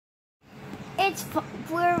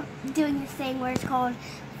we're doing this thing where it's called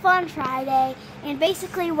Fun Friday, and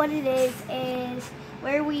basically what it is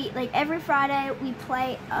where we, like, every Friday we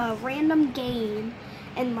play a random game,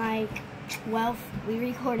 and well, we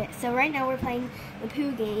record it. So right now we're playing the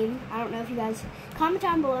Pooh game. I don't know if you guys, comment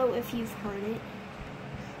down below if you've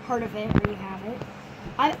heard of it, or you have it.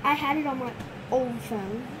 I had it on my old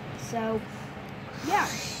phone, so yeah.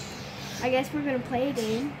 I guess we're gonna play a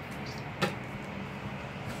game.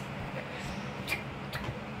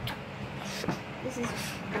 This is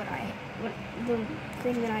what the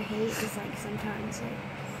thing that I hate is, like, sometimes, like,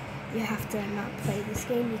 you have to not play this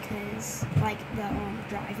game because, like, the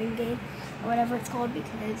driving game or whatever it's called,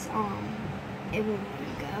 because it won't let me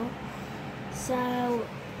go. So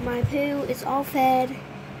my Pooh is all fed.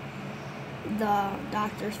 The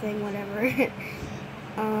doctor's thing, whatever. It's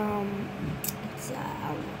I don't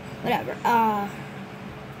know, whatever.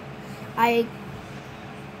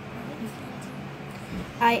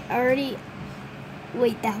 I already.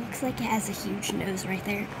 Wait, that looks like it has a huge nose right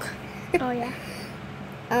there. Oh yeah.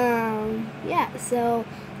 Yeah, so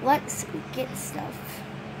let's get stuff.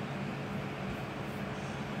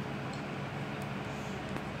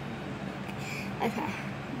 Okay.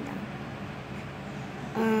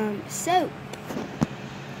 Soap.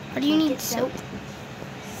 What do you need soap?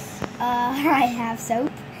 I have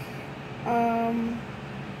soap.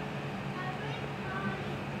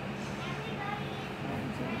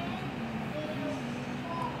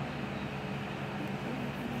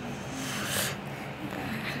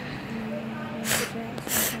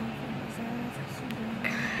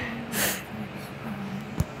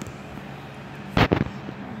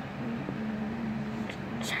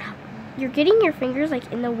 You're getting your fingers,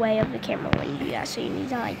 like, in the way of the camera when you do that, so you need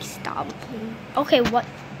to, like, stop. Okay, what?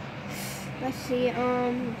 Let's see,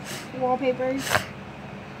 wallpapers.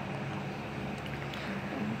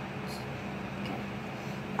 Okay.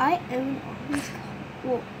 I own all these colors.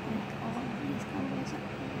 Well, like, all these colors up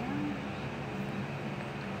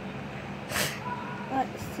here.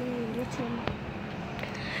 Let's see, which one?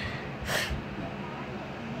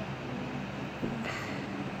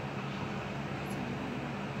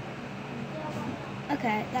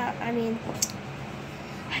 Okay, I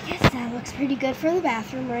guess that looks pretty good for the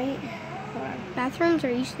bathroom, right? Hold on. Bathrooms are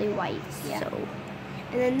usually white, Yeah. so.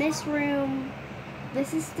 And then this room,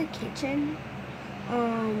 this is the kitchen.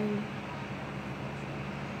 Why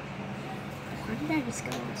did I just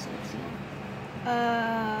go on so soon?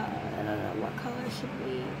 I don't know, what color should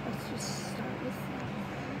we, let's just start with that.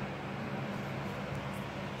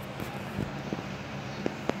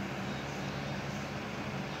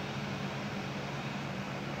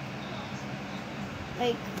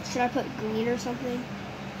 Like, should I put green or something?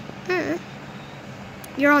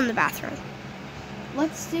 You're on the bathroom.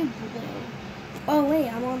 Let's do blue. Oh wait,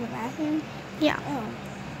 I'm on the bathroom? Yeah. Oh.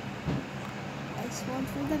 This one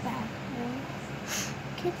for the bathroom.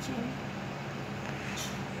 Kitchen.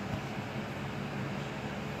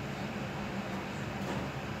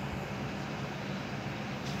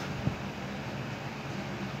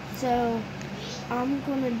 So, I'm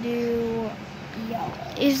gonna do yellow.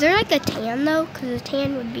 Is there, like, a tan, though? Because a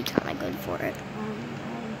tan would be kind of good for it.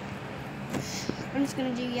 I'm just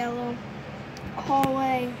gonna do yellow.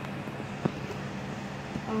 Hallway.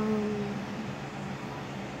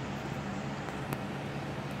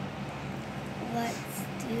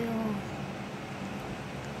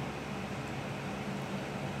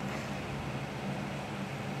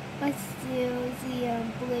 Let's do the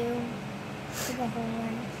blue for the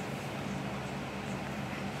hallway.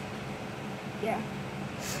 Yeah.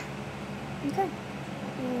 Okay.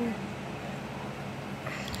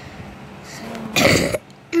 So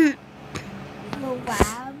the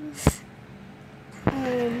labs.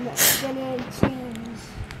 I'm gonna change.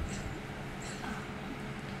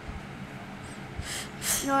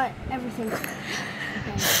 Not everything's okay.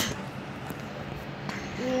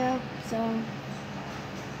 Yeah. So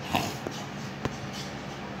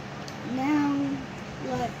now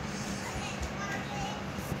let's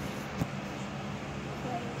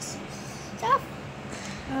place stuff.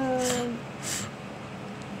 We're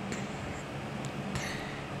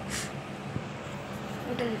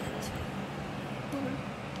gonna do this one.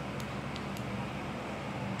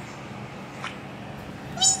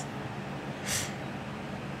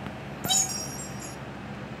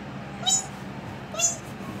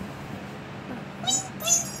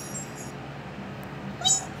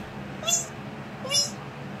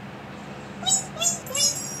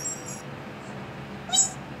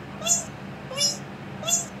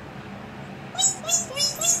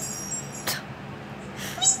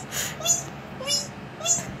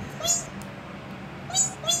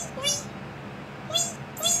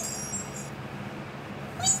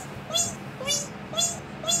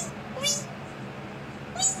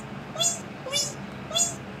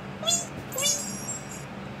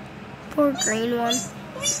 green one.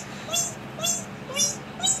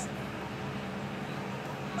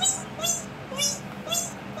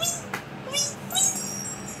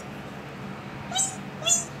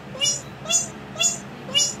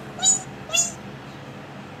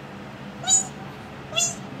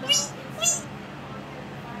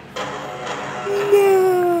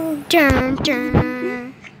 Dun,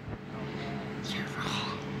 dun.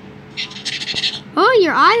 Oh,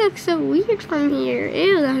 your eye looks so weird from here.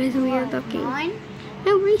 Ew, that is weird looking. Mine?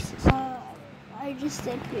 No, Reese's. I just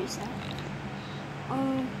did pizza.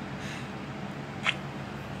 Oh,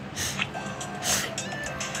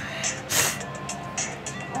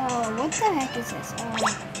 what the heck is this?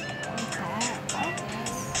 What's that?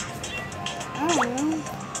 I don't know.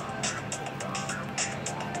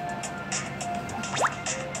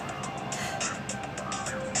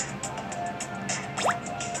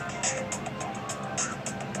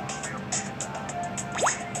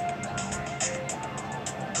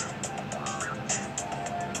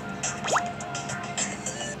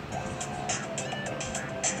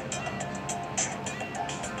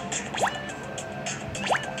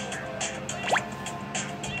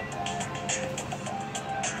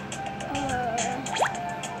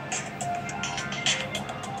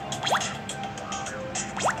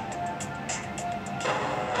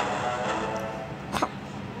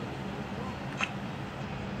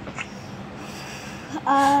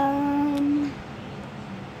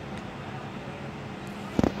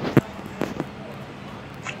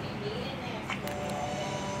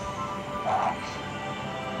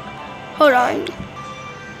 Hold on.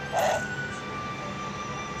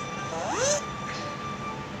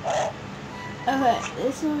 Okay,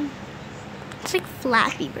 this one. It's like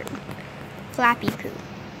Flappy Bird. Flappy Poo.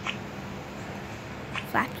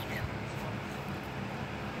 Flappy Poo.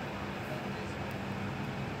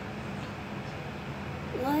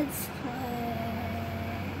 Let's play.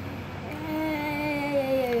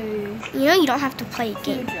 You know you don't have to play a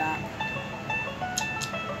game. Drop.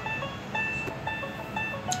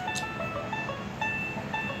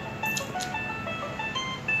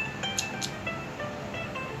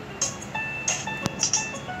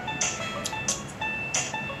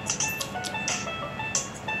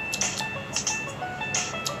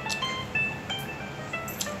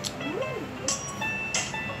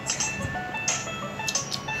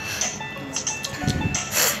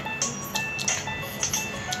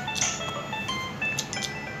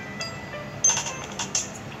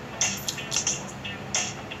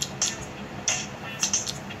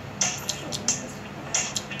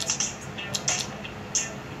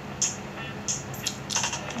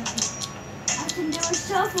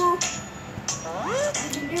 Shuffle. I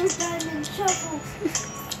can do diamond shuffle.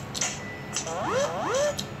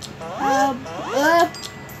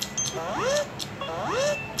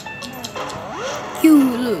 You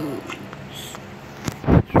lose.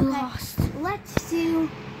 You lost. Let's do.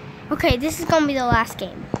 Okay, this is gonna be the last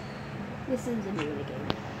game. This is a new game.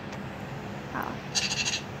 Oh.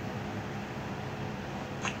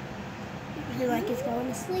 I feel like it's going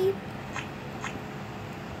to sleep.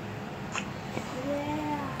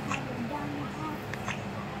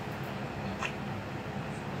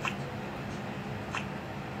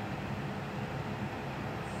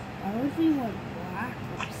 What if we want black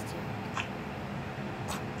lipstick?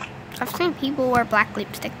 I've seen people wear black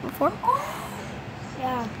lipstick before.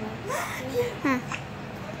 Yeah, but...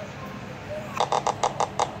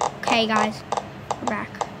 Okay, guys, we're back.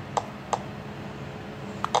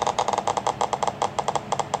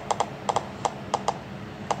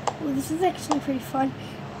 Well, this is actually pretty fun.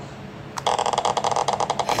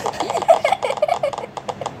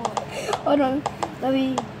 Hold on, let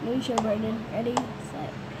me show Brandon. Ready,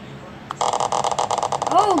 set.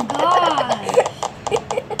 Oh gosh!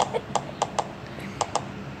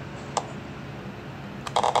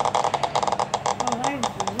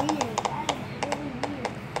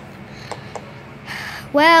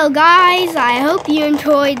 Well, guys, I hope you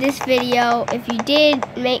enjoyed this video. If you did,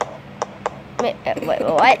 wait,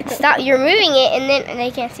 what? Stop! You're moving it, and then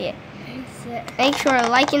they can't see it. Make sure to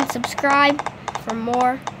like and subscribe for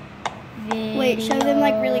more videos. Wait, show them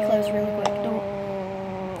like really close, really quick. Don't.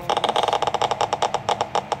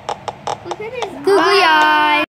 Look at his Googly eyes.